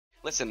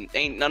Listen,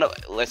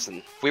 listen.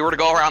 If we were to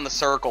go around the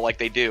circle like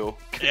they do,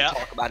 yeah.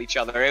 talk about each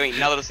other. I mean,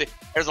 none of us.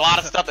 There's a lot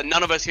of stuff that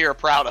none of us here are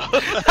proud of.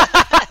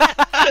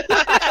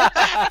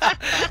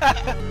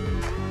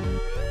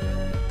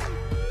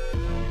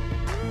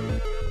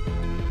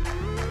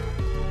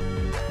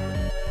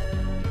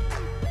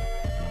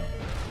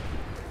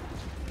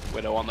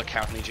 Widow on the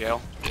county jail.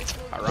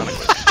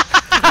 Ironically.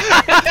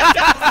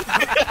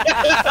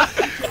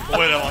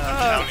 Widow on the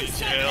county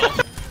jail.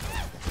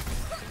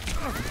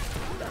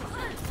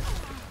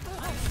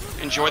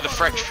 Enjoy the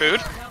French food.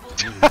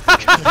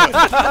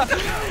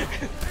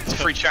 It's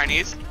free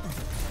Chinese.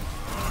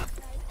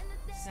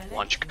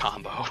 Lunch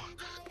combo.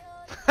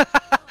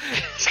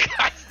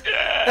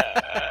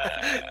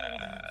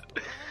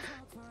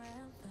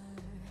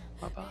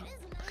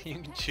 You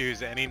can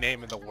choose any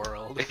name in the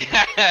world.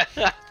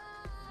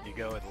 You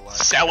go with lunch.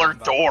 Cellar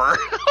door.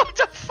 What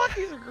the fuck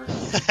is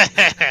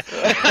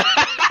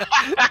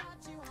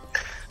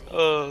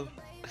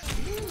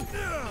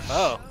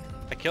Oh,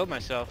 I killed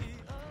myself.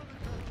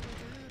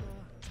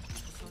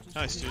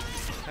 Nice, dude.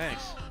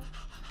 Thanks.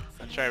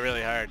 I try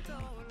really hard.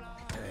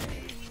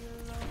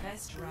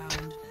 Best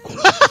round.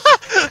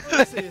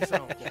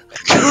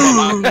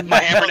 my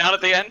hammer down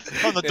at the end?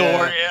 On the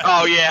door, yeah.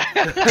 Oh yeah.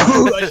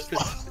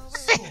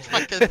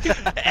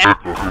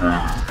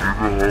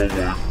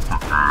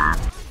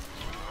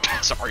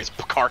 Sorry, his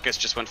carcass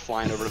just went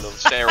flying over to the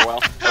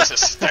stairwell. That was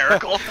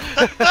hysterical.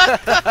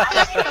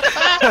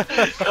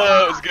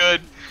 Oh, it was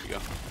good. Here you go.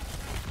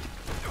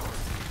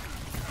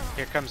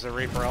 Here comes the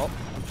Reaper ult.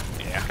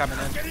 Yeah. Coming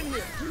in.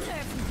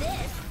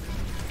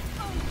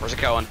 Where's it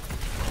going?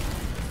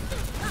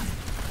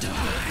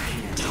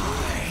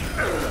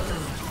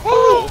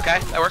 Woo! Okay,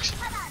 that works.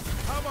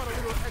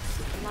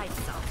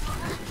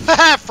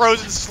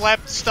 Frozen,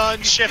 slept,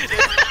 stunned, shifted.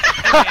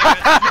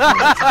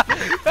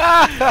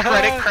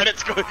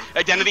 Credits go.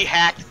 Identity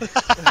hacked.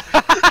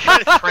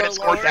 Credit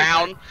score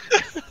down.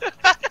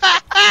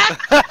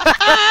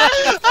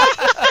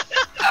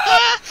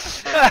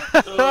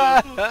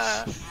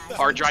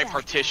 Hard drive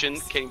partition.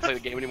 Can't even play the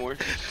game anymore.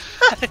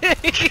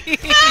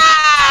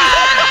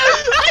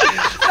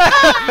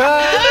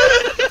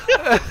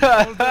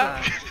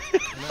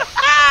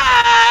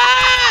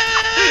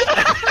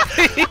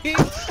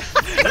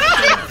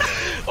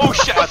 Oh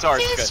shit, that's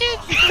ours. Good.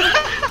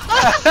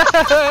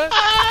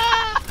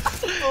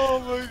 Oh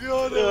my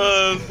god.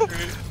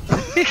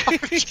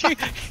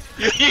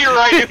 You're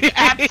right, you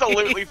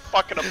absolutely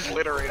fucking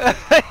obliterated.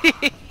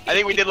 I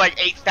think we did like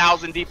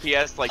 8,000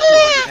 DPS, like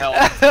 200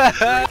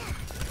 health.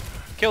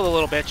 Kill the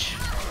little bitch.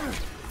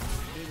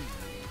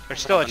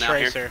 There's still a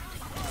tracer.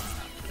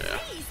 Yeah.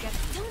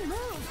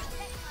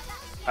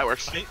 That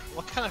works.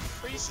 What kind of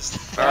freeze is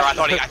that?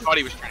 Or I thought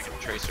he was trying to get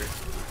a tracer.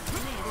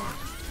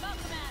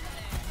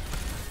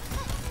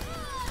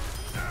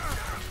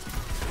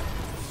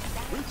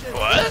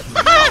 What?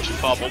 Oh,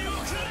 just bubble.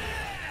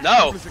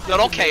 No,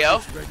 don't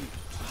KO.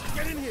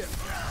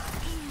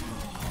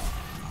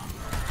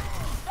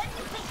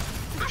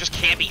 There just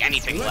can't be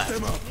anything left.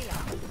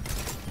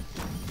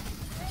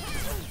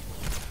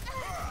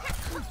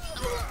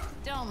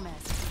 Don't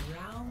mess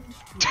around.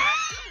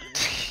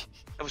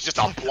 It was just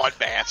a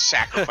bloodbath,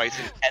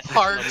 sacrificing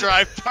Hard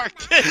drive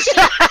partition.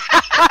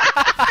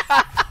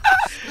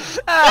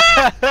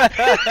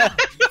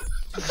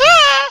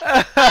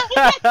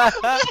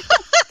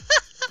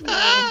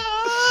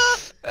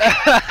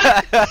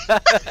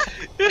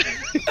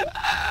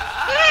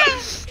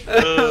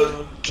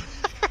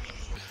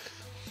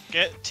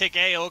 Get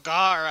Tige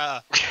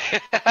Ogara.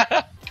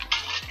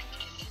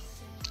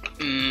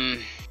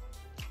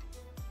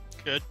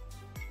 Good.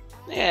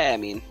 Yeah, I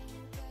mean,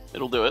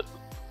 it'll do it.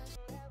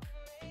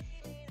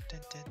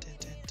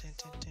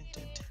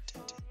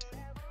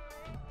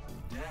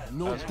 That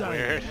was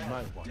weird.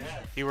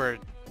 You were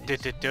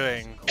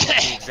doing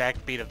the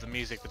exact beat of the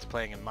music that's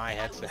playing in my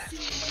headset.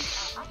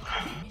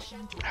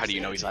 How do you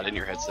know he's not in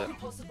your headset?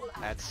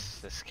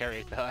 That's a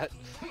scary thought.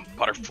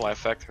 Butterfly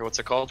effect, or what's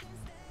it called?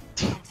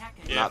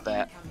 Yeah. Not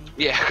that.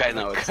 Yeah, I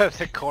know it's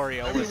The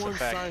Coriolis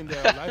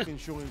effect. Life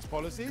insurance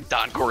policies?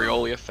 Don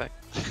Corioli effect.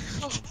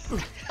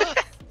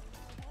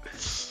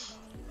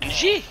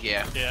 Genji?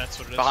 Yeah. Yeah, that's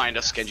what it is. Behind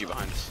us, Genji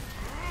behind us.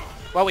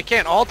 Well, we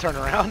can't all turn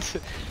around.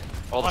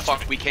 Oh, the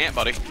fuck we can't,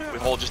 buddy. We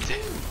all just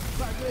did.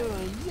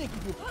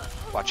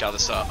 Watch out,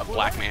 this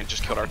black man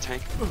just killed our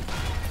tank.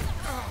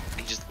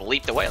 He just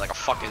leaped away like a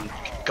fucking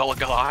Gullah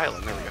Gullah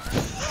Island. There we go.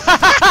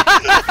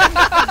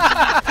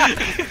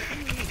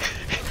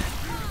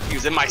 He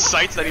was in my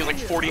sights, then he was like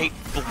 48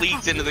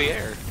 bleeds into the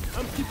air.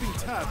 I'm keeping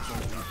tabs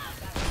on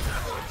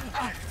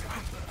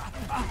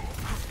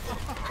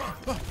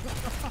you.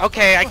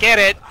 Okay, I get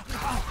it.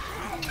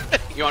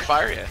 You on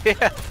fire? Yeah.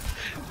 Yeah.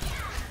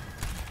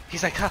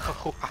 He's like,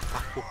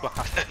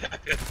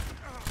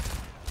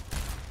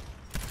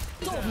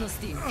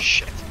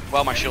 Shit.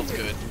 Well, my shield's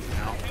good.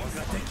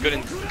 Good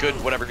and good,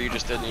 whatever you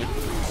just did. Dude.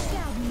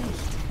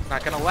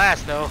 not gonna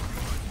last though.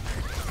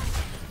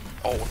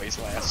 Always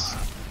lasts.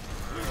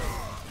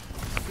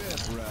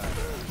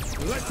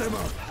 Let them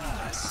up.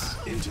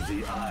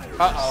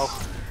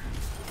 Uh-oh.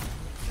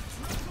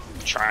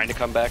 Trying to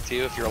come back to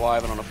you if you're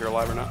alive. I don't know if you're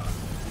alive or not.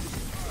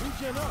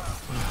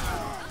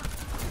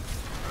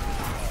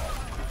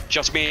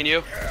 Just me and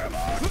you.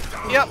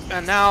 Yep,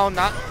 and now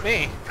not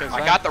me.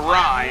 I got the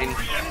Rhine.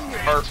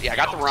 Or, yeah, I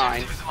got the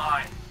Rhine.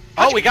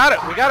 Oh, we got it.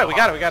 We got it. We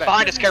got it. We got it.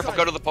 Behind us, careful.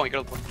 Go to the point.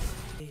 Go to the point.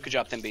 Good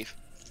job, Thin Beef.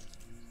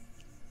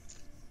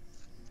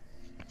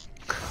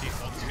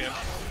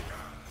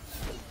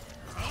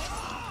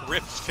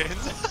 Rip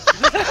fins.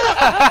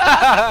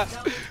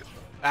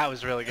 That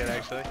was really good,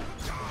 actually.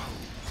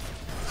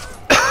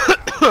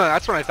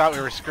 That's when I thought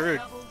we were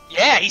screwed.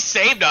 Yeah, he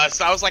saved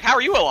us. I was like, how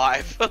are you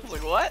alive? I was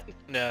like, what?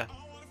 Yeah.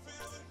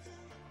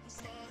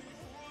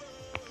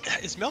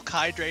 Is milk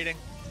hydrating?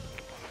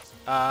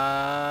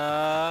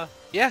 Yeah.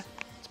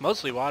 It's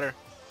mostly water.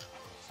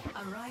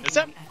 Is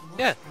that?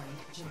 Yeah.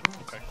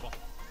 Okay, cool.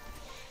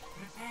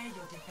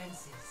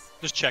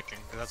 Just checking,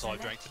 'cause that's all I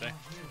drank today.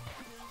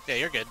 Yeah,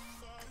 you're good.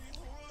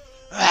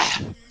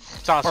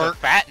 It's also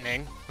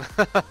fattening.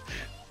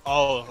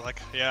 Oh,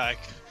 like, yeah, I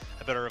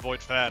better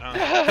avoid fat,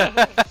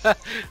 huh?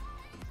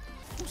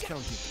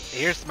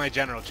 Here's my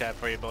general chat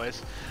for you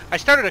boys. I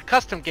started a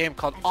custom game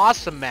called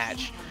Awesome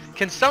Match.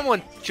 Can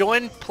someone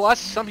join? Plus,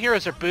 some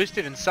heroes are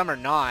boosted and some are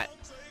not.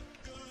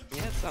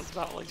 Yeah, it sounds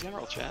about like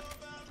general chat.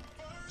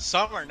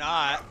 Some are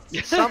not.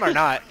 Some are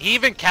not. He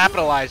even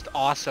capitalized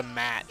Awesome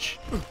Match.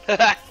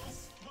 Like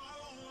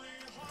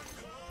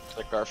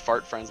our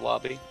fart friends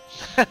lobby.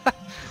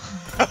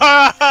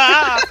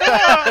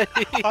 I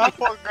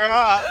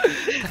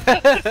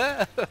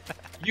forgot.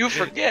 You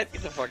forget.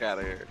 Get the fuck out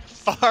of here.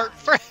 Fart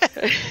friend.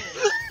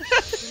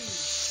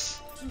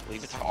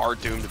 Leave it to our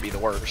doom to be the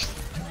worst.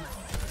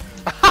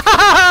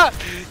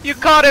 You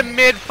caught him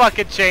mid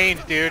fucking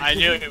change, dude. I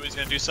knew it was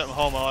gonna do something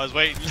homo. I was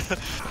waiting.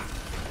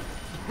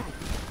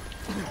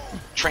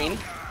 Train.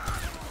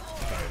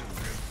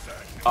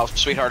 Oh,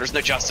 sweetheart, there's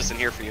no justice in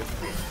here for you.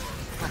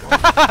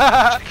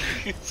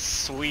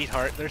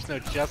 Sweetheart, there's no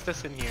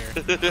justice in here.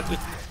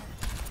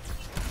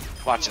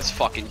 Watch this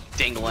fucking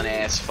dingling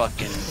ass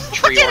fucking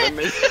tree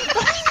ornament.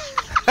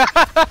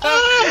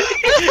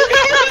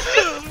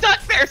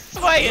 Stuck there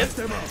swaying.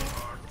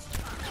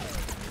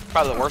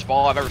 Probably the worst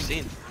ball I've ever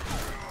seen.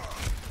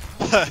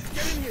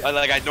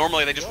 Like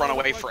normally they just run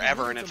away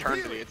forever in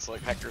eternity. It's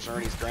like Hector's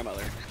Ernie's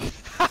grandmother.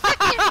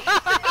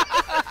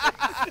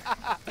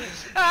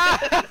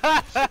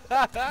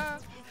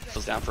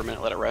 Goes down for a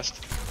minute, let it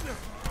rest.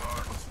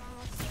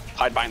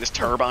 Hide behind this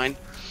turbine.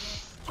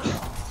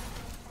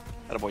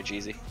 Attaboy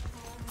Jeezy.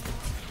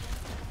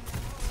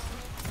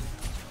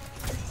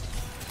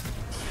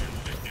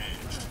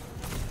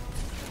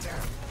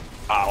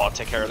 Ah, well, I'll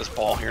take care of this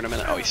ball here in a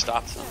minute. Oh, he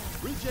stopped. So.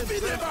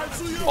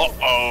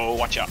 Oh,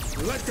 watch out.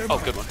 Oh,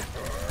 good one.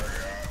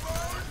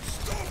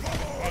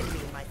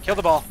 Kill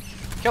the ball.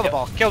 Kill the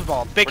ball. Kill the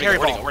ball. Big hairy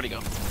ball. Where'd he go?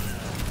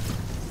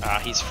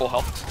 He's full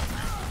health.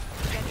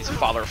 He's a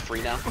father of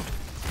three now.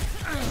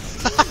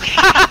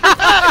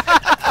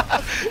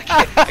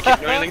 I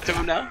can't do anything to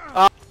him now.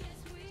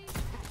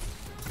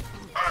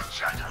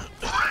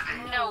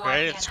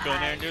 Right, let's go in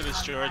there and do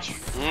this, George.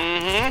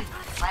 Mm-hmm.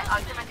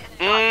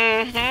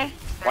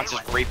 Mm-hmm. Watch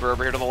this Reaper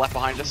over here to the left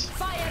behind us.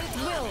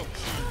 Oh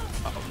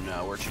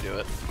no, where'd you do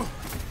it?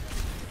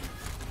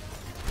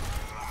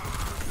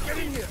 Get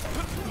in here.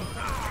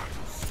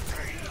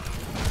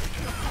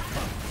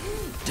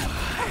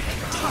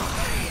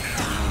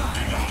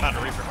 Found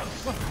a Reaper.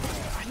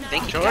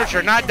 George,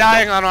 you're not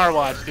dying on our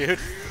watch, dude.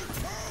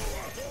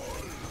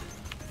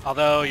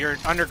 Although you're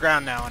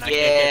underground now, and I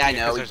can't get you I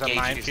know. because there's a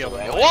minefield.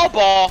 Wall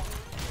ball.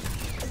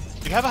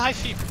 You have a high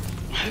fever.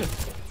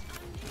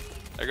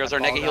 There goes our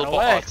That nega ball healed got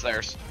ball. away. Oh, it's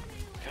theirs.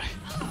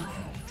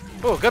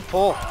 Oh, good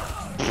pull.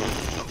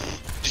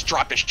 Just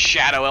dropped a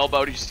shadow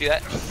elbow. Did you see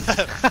that?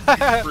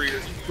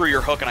 threw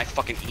your hook and I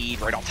fucking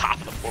E'd right on top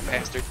of the poor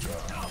bastard.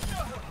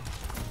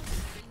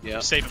 Yeah.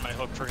 I'm saving my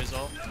hook for his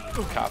ult.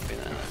 Copy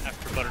that.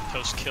 After Buttered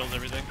Toast killed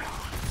everything.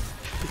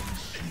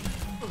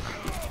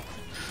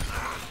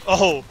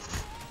 Oh!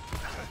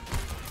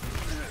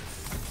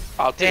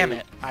 Oh, Damn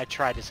it. I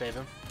tried to save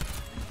him.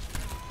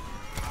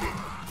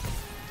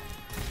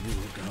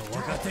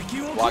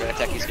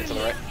 Wagateki's get to the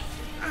right.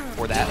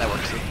 Or that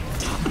works.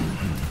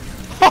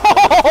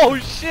 Oh,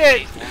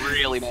 shit!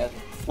 Really mad.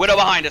 Widow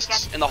behind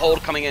us, in the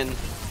hold coming in.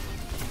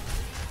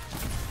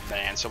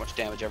 Man, so much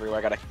damage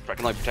everywhere. I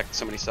can only protect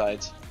so many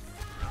sides.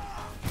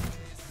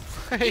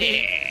 Yeah.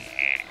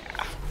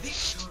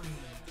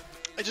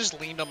 I just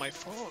leaned on my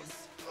phone.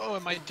 Oh,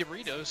 and my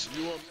Doritos.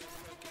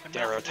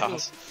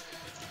 Doritos.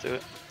 Do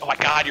it. Oh my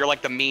god, you're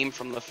like the meme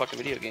from the fucking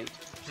video game.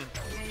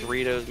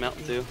 Doritos,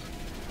 Mountain Dew.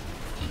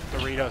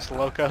 Doritos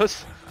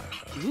Locos.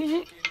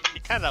 He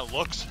kind of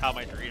looks how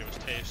my Doritos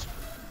taste.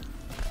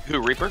 Who,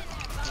 Reaper?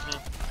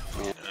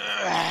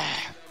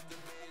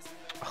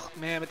 Oh,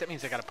 man, but that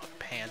means I gotta put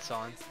pants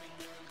on.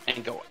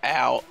 And go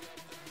out.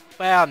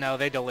 Well, no,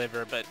 they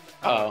deliver, but...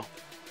 Oh.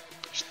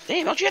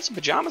 Damn, don't you have some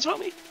pajamas,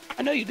 homie?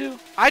 I know you do.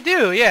 I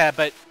do, yeah,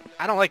 but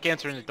I don't like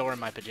answering the door in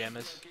my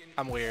pajamas.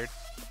 I'm weird.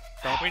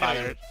 Don't We know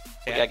bother. you.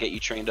 We gotta get you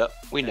trained up.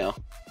 We know.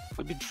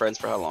 We've been friends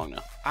for how long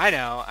now? I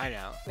know.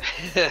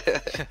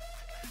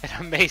 It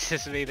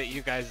amazes me that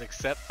you guys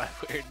accept my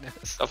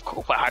weirdness. Of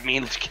course. I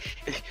mean,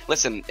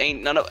 listen,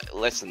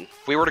 listen.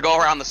 If we were to go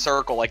around the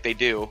circle like they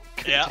do,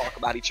 Yeah. talk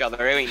about each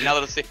other. I mean, none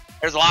of us.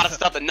 There's a lot of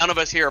stuff that none of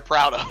us here are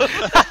proud of.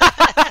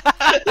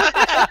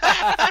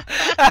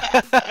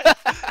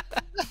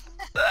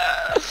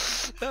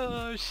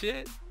 Oh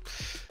shit.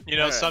 You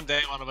know,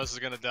 someday one of us is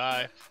gonna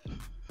die.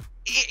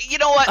 You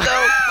know what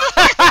though?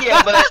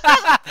 Yeah, but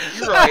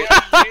you're right.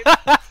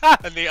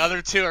 And the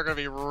other two are gonna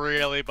be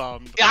really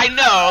bummed. I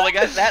know. Like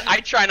that,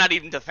 I try not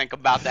even to think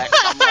about that. 'Cause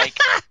I'm like,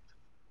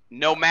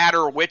 no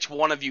matter which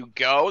one of you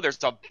go,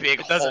 there's a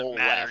big It doesn't hole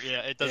matter. left. Yeah,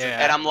 it doesn't Yeah.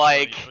 matter. And I'm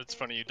like, it's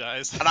funny you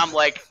dies. and I'm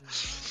like,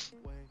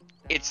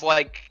 it's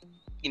like,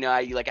 you know,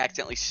 you like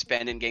accidentally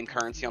spend in-game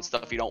currency on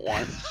stuff you don't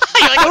want.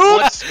 You're like,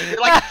 oops!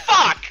 You're like,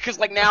 fuck! Because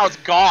like now it's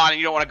gone, and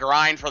you don't want to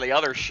grind for the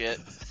other shit.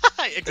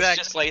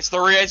 Exactly. It's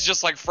just like it's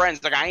just like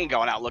friends. Like I ain't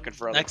going out looking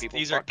for other Next, people.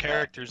 these are Fuck that.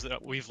 characters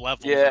that we've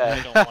leveled. Yeah. And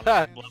we don't want to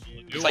level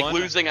a new It's like one.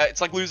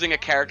 losing a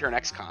character in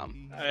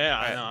XCOM. Yeah,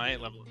 I know. I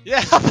ain't leveled.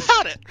 Yeah, how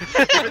about it?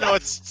 Even though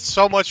it's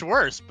so much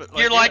worse. But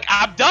You're like,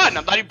 I'm done.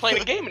 I'm not even playing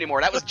the game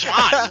anymore. That was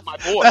John, this is my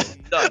boy.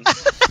 I'm done.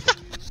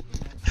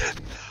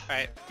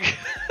 Alright.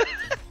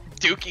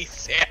 Dookie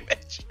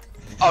sandwich.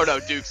 Oh no,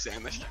 Duke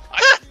sandwich.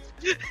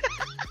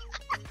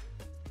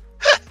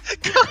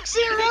 Coke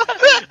Zero.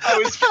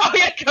 Oh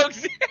yeah, Coke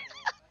Zero.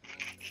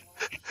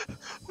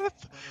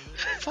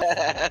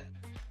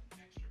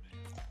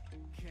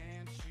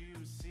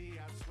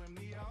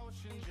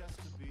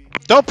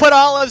 Don't put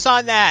olives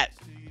on that.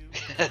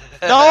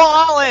 No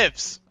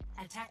olives.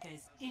 Attackers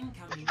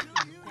incoming. 30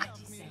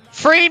 seconds.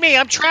 Free me.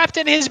 I'm trapped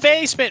in his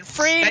basement.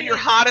 Free Send me. your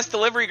hottest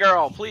delivery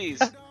girl, please.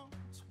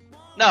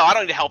 No, I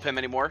don't need to help him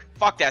anymore.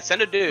 Fuck that.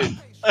 Send a dude.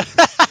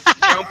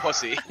 Your own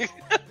pussy.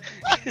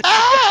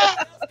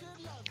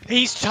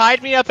 He's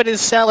tied me up in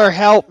his cellar.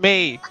 Help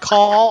me.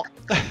 Call.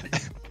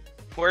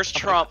 Where's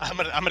Trump? I'm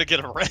gonna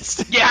get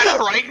arrested. Yeah, I know,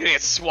 right? Gonna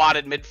get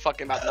swatted mid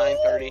fucking about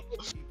 9:30.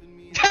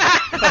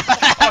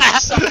 Oh,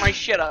 suck my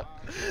shit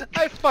up.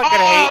 I fucking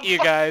hate you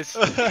guys.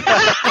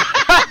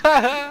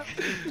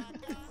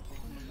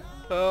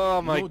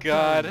 Oh my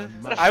god.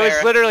 I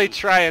was literally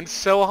trying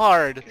so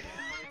hard.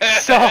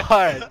 So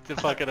hard to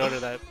fucking order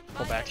that.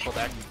 Pull back, pull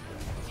back.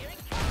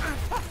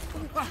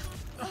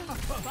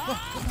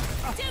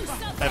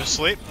 Out of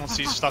sleep. Once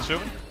he stops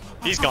moving,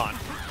 he's gone.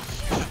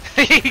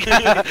 He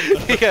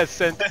got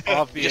sent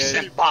off the Just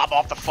edge. send Bob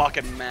off the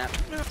fucking map.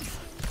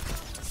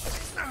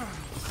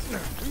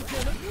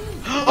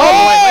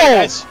 Oh! Wait,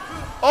 guys.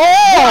 Oh!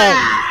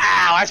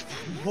 Wow, that's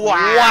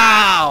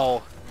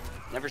Wow!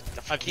 Never.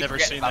 I've keep never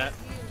forgetting seen about that.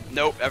 it.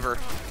 Nope, ever.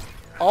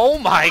 Oh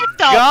my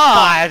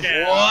god!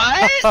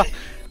 What?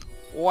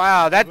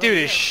 Wow, that dude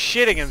is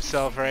shitting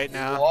himself right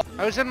now.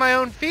 I was in my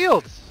own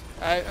field.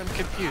 I'm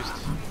confused.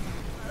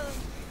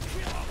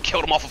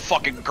 Killed him off a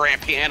fucking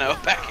grand piano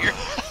back here.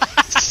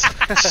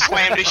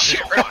 Slammed his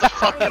shit right up the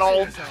fucking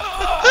old.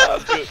 That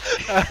was good.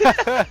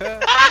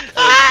 That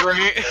was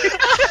great.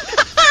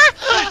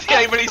 Did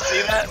anybody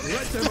see that?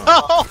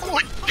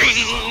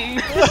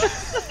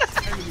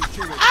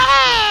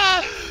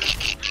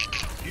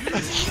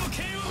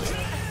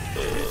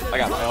 I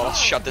got my ult.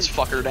 Shut this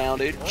fucker down,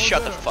 dude.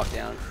 Shut the fuck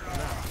down.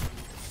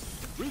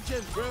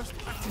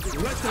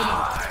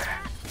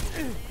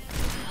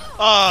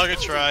 Oh, good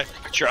try.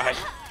 I tried.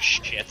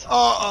 Shit.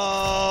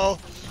 Uh-oh.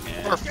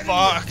 We're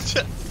fucked.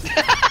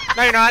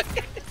 No, you're not.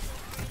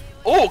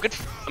 Oh, good.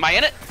 Am I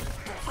in it?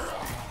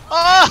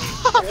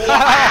 Oh!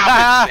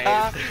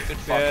 Wow, good save. Good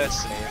fucking Yeah.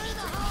 save.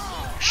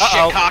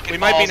 Shit, cock and We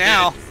might be balls,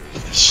 now.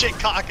 Shit,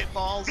 cock and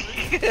balls.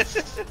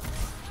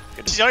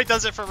 You know he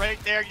does it for right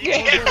there. You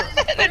Yeah.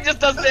 It just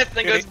does this and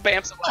then goes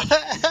bamps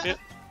away.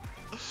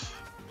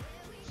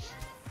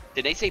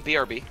 Did they say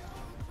BRB?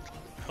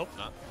 Hope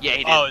not. Yeah,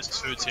 he did. Oh, it's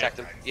food's here. Protect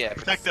him. Yeah.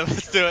 Protect them.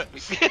 Let's do it.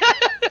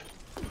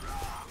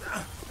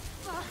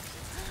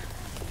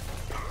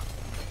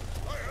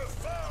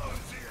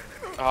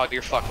 Oh,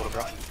 you're fucked, little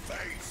bro.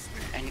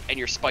 And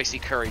your spicy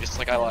curry, just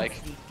like I like.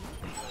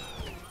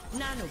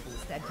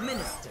 Nanoboost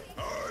administered.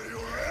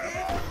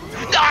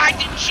 Ah, I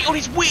didn't shield.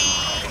 He's weak.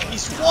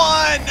 He's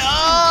won.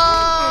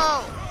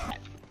 Oh!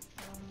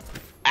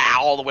 Ow,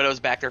 all the widows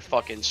back there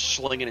fucking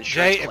slinging and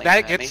Jay, shit. if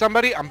that gets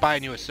somebody, I'm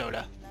buying you a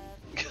soda.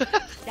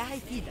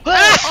 I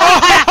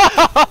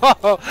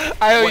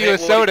owe you a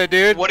soda,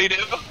 dude. What do you do?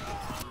 What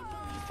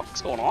the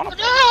fuck's going on?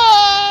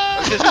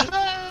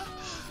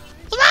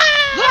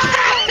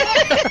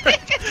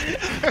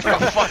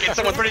 Fucking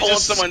someone's pulling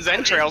someone's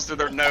entrails through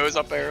their nose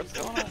up there. What's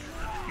going on?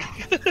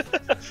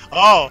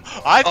 Oh,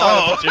 I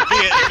thought a bunch of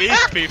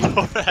Vietnamese people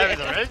were having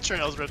their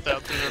entrails ripped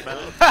out through their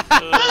mouth.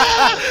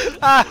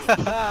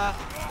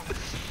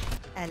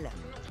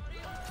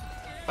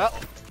 Well,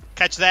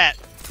 Catch that.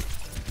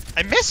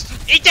 I missed.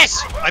 Eat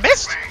this. I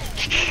missed.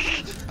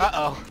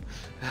 uh-oh.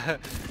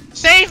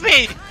 Save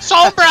me,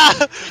 Sombra.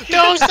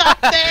 Do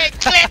something.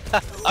 Click.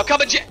 I'm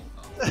coming, Jay.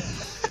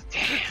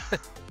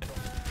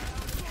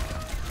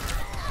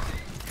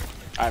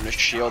 I have no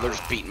shield. They're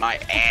just beating my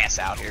ass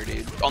out here,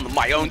 dude. On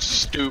my own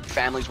stoop.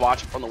 Family's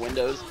watching from the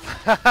windows.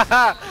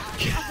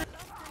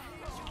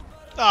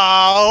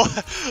 Oh.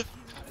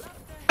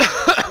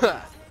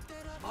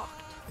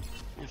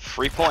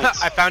 Free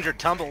points. I found your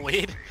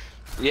tumbleweed.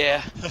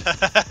 Yeah.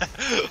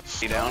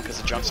 See down because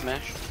of jump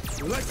smash.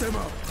 Let them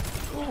up.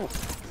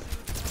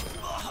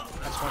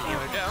 That's one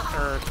healer down,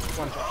 or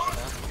one person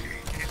down.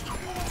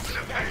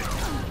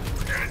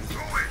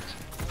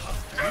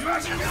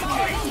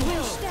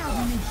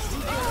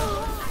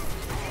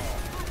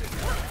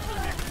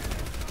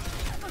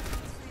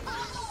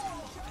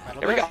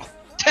 There we go.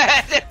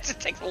 It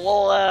takes a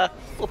little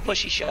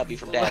pushy shovey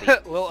from daddy.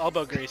 Little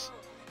elbow grease.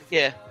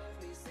 Yeah.